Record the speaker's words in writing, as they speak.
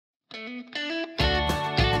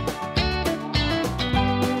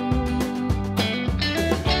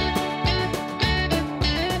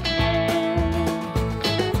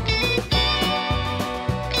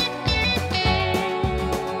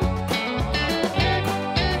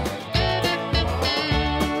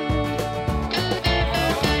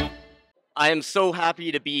I am so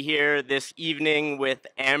happy to be here this evening with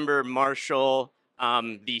Amber Marshall,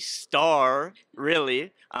 the star,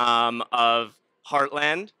 really, of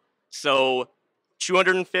Heartland. So,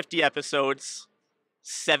 250 episodes,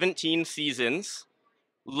 17 seasons.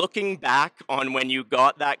 Looking back on when you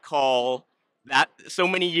got that call that so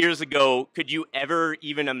many years ago, could you ever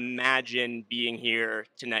even imagine being here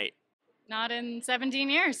tonight? Not in 17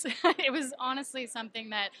 years. It was honestly something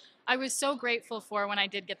that I was so grateful for when I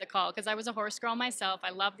did get the call because I was a horse girl myself.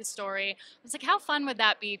 I love the story. I was like, how fun would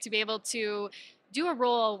that be to be able to do a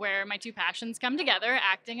role where my two passions come together,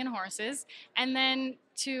 acting and horses, and then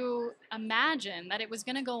to imagine that it was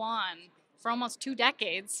going to go on for almost 2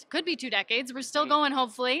 decades. Could be 2 decades. We're still going,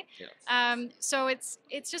 hopefully. Yes. So it's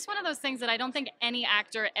just one of those things that I don't think any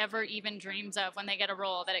actor ever even dreams of when they get a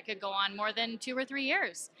role, that it could go on more than 2 or 3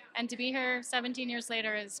 years. And to be here 17 years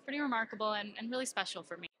later is pretty remarkable and really special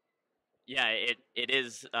for me. Yeah, it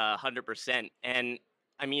is 100%. And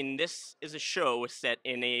I mean, this is a show set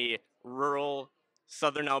in a rural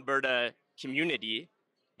southern Alberta community,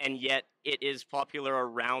 and yet it is popular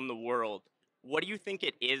around the world. What do you think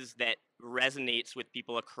it is that resonates with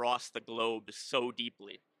people across the globe so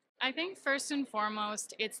deeply? I think first and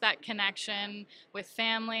foremost, it's that connection with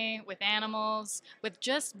family, with animals, with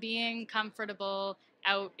just being comfortable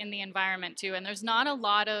out in the environment too. And there's not a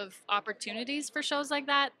lot of opportunities for shows like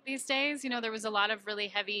that these days. There was a lot of really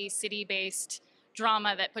heavy city-based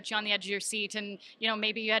drama that put you on the edge of your seat, and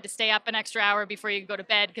maybe you had to stay up an extra hour before you could go to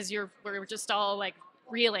bed because we're just all like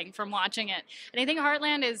reeling from watching it. And I think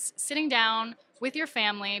Heartland is sitting down with your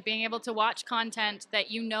family, being able to watch content that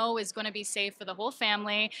you know is going to be safe for the whole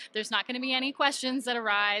family. There's not going to be any questions that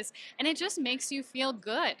arise, and it just makes you feel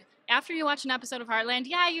good. After you watch an episode of Heartland,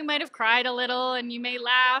 yeah, you might have cried a little and you may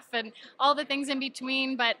laugh and all the things in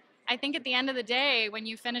between, but I think at the end of the day, when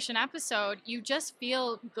you finish an episode, you just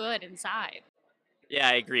feel good inside. Yeah,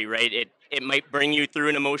 I agree, right? It might bring you through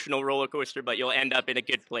an emotional roller coaster, but you'll end up in a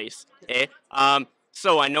good place. Eh?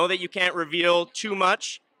 So I know that you can't reveal too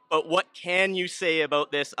much, but what can you say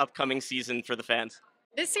about this upcoming season for the fans?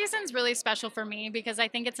 This season's really special for me because I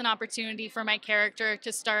think it's an opportunity for my character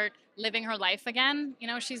to start living her life again.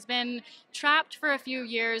 She's been trapped for a few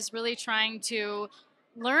years, really trying to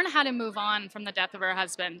learn how to move on from the death of her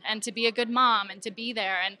husband and to be a good mom and to be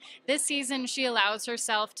there. And this season, she allows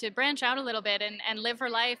herself to branch out a little bit and live her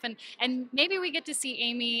life. And maybe we get to see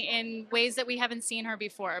Amy in ways that we haven't seen her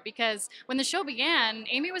before, because when the show began,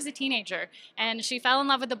 Amy was a teenager and she fell in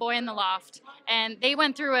love with the boy in the loft. And they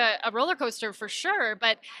went through a roller coaster for sure,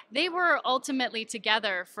 but they were ultimately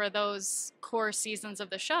together for those core seasons of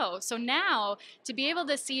the show. So now to be able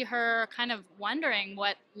to see her kind of wondering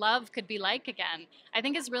what love could be like again, I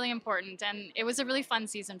think is really important, and it was a really fun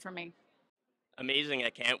season for me. Amazing. I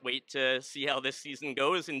can't wait to see how this season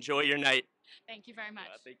goes. Enjoy your night. Thank you very much.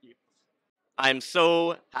 Thank you. I'm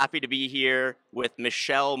so happy to be here with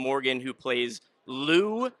Michelle Morgan, who plays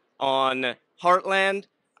Lou on Heartland.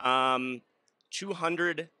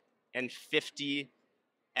 250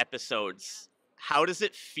 episodes. How does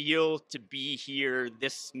it feel to be here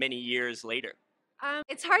this many years later?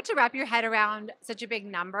 It's hard to wrap your head around such a big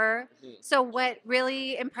number. So what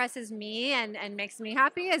really impresses me and makes me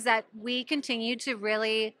happy is that we continue to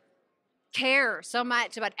really care so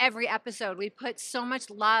much about every episode. We put so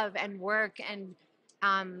much love and work and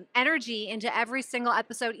energy into every single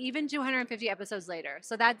episode, even 250 episodes later.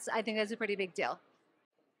 So I think that's a pretty big deal.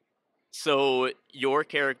 So your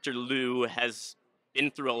character Lou has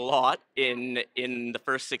been through a lot in the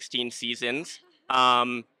first 16 seasons.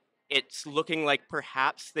 It's looking like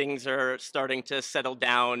perhaps things are starting to settle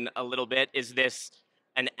down a little bit. Is this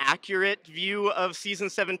an accurate view of season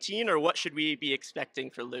 17, or what should we be expecting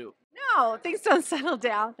for Lou? No, things don't settle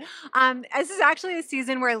down. This is actually a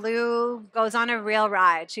season where Lou goes on a real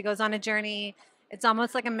ride. She goes on a journey. It's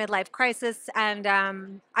almost like a midlife crisis, and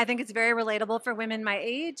I think it's very relatable for women my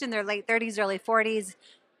age in their late 30s, early 40s.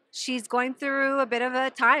 She's going through a bit of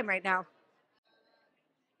a time right now.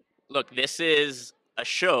 Look, this is a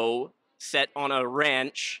show set on a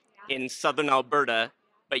ranch in southern Alberta,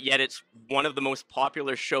 but yet it's one of the most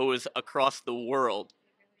popular shows across the world.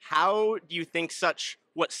 How do you think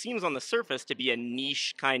what seems on the surface to be a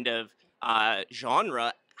niche kind of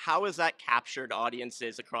genre, how has that captured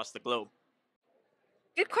audiences across the globe?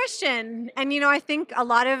 Good question. And, I think a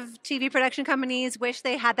lot of TV production companies wish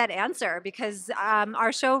they had that answer because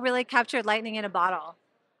our show really captured lightning in a bottle.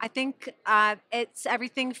 I think it's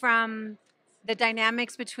everything from the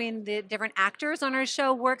dynamics between the different actors on our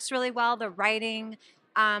show works really well. The writing,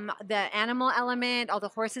 the animal element, all the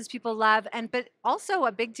horses people love. But also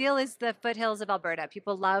a big deal is the foothills of Alberta.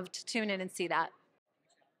 People love to tune in and see that.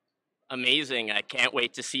 Amazing. I can't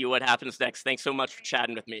wait to see what happens next. Thanks so much for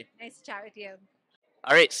chatting with me. Nice to chat with you.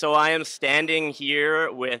 All right, so I am standing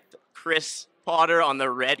here with Chris Potter on the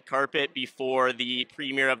red carpet before the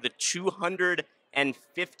premiere of the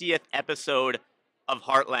 250th episode of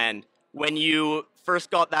Heartland. When you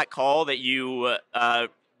first got that call that you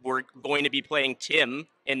were going to be playing Tim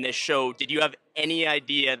in this show, did you have any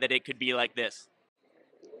idea that it could be like this?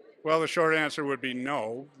 Well, the short answer would be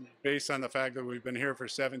no, based on the fact that we've been here for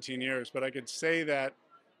 17 years. But I could say that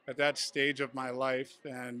at that stage of my life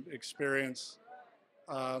and experience,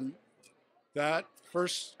 that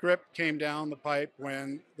first script came down the pipe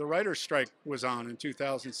when the writer's strike was on in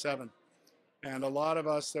 2007. And a lot of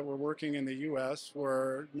us that were working in the US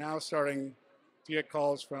were now starting to get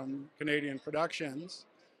calls from Canadian productions.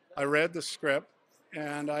 I read the script,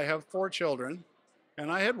 and I have 4 children,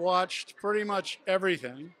 and I had watched pretty much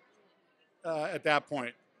everything at that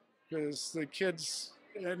point, because the kids,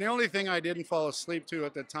 and the only thing I didn't fall asleep to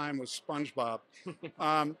at the time was SpongeBob.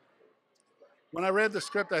 When I read the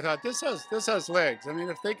script, I thought, this has legs. I mean,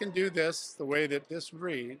 if they can do this the way that this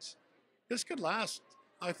reads, this could last.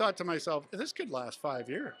 I thought to myself, this could last 5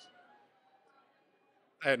 years.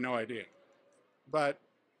 I had no idea, but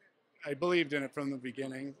I believed in it from the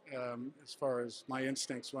beginning, as far as my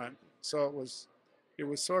instincts went. So it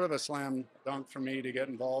was sort of a slam dunk for me to get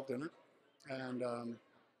involved in it, and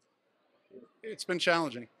it's been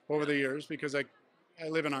challenging over the years because I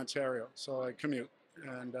live in Ontario, so I commute,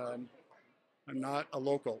 and I'm not a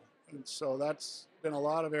local, and so that's been a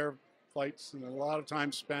lot of air flights and a lot of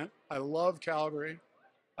time spent. I love Calgary.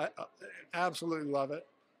 I absolutely love it.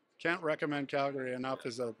 Can't recommend Calgary enough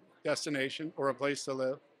as a destination or a place to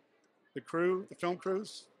live. The crew, the film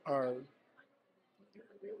crews are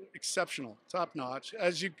exceptional, top notch,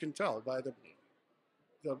 as you can tell by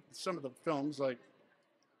some of the films like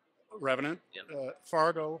Revenant,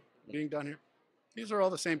 Fargo being done here. These are all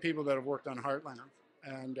the same people that have worked on Heartland.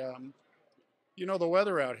 And you know the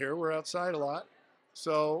weather out here, we're outside a lot.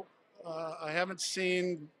 So I haven't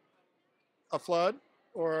seen a flood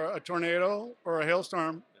or a tornado or a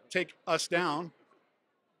hailstorm take us down.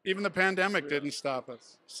 Even the pandemic didn't stop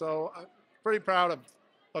us. So I'm pretty proud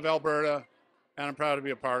of Alberta, and I'm proud to be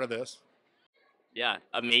a part of this. Yeah,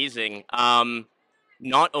 amazing.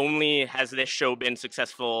 Not only has this show been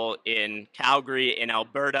successful in Calgary, in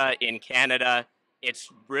Alberta, in Canada, it's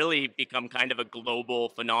really become kind of a global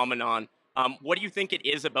phenomenon. What do you think it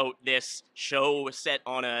is about this show set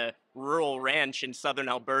on a rural ranch in southern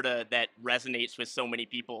Alberta that resonates with so many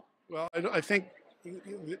people? Well, I think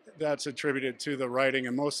that's attributed to the writing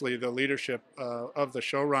and mostly the leadership of the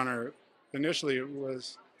showrunner. Initially, it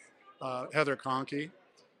was Heather Conkey,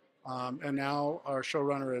 and now our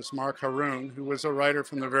showrunner is Mark Haroon, who was a writer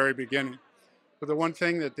from the very beginning. But the one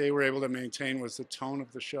thing that they were able to maintain was the tone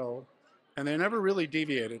of the show, and they never really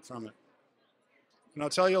deviated from it. And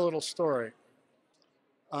I'll tell you a little story.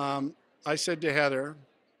 I said to Heather,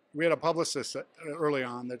 we had a publicist early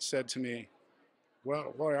on that said to me,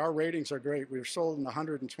 well, boy, our ratings are great. We've sold in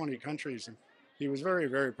 120 countries. And he was very,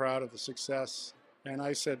 very proud of the success. And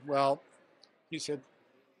I said, well, I said,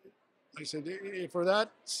 if we're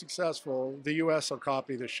that successful, the US will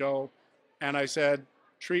copy the show. And I said,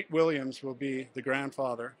 Treat Williams will be the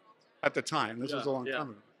grandfather at the time. This was a long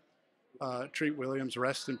time ago. Treat Williams,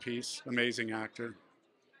 rest in peace, amazing actor.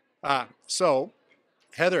 So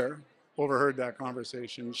Heather overheard that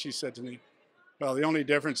conversation. She said to me, well, the only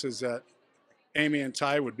difference is that Amy and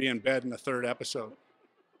Ty would be in bed in the 3rd episode.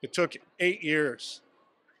 It took 8 years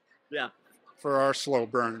for our slow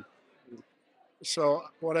burn. So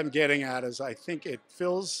what I'm getting at is I think it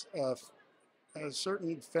fills a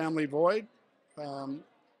certain family void.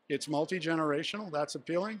 It's multi-generational, that's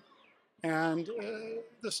appealing. And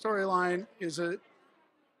the storyline is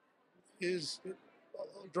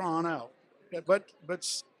drawn out,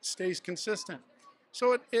 but stays consistent.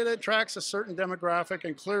 So it attracts a certain demographic,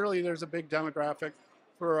 and clearly there's a big demographic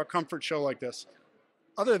for a comfort show like this.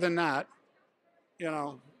 Other than that, you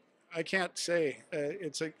know, I can't say.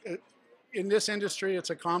 In this industry, it's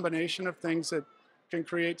a combination of things that can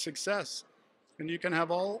create success. And you can have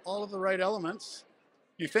all of the right elements,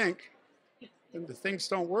 you think, and the things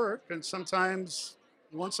don't work. And sometimes,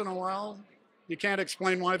 once in a while, you can't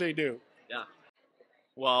explain why they do. Yeah.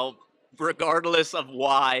 Well, regardless of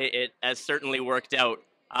why, it has certainly worked out.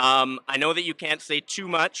 I know that you can't say too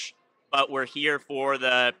much, but we're here for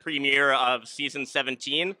the premiere of season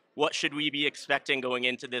 17. What should we be expecting going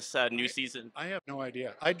into this new season? I have no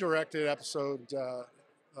idea. I directed episode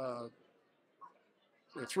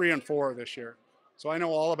 3 and 4 this year, so I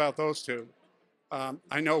know all about those 2.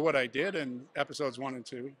 I know what I did in episodes 1 and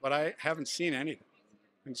 2, but I haven't seen anything.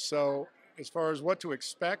 And so, as far as what to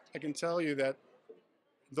expect, I can tell you that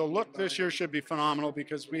the look this year should be phenomenal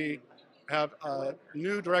because we have a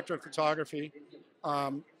new director of photography,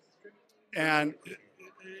 um, and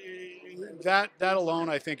that alone,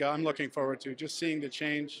 I think I'm looking forward to just seeing the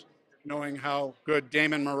change, knowing how good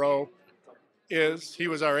Damon Moreau is. He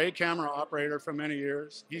was our camera operator for many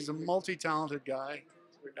years. He's a multi-talented guy,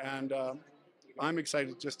 and I'm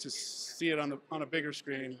excited just to see it on a bigger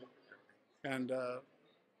screen, and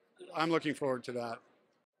I'm looking forward to that.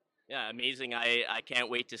 Yeah, amazing. I can't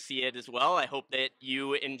wait to see it as well. I hope that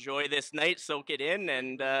you enjoy this night, soak it in,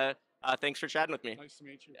 and thanks for chatting with me. Nice to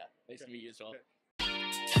meet you. Yeah, nice to Okay. meet you as well. Okay.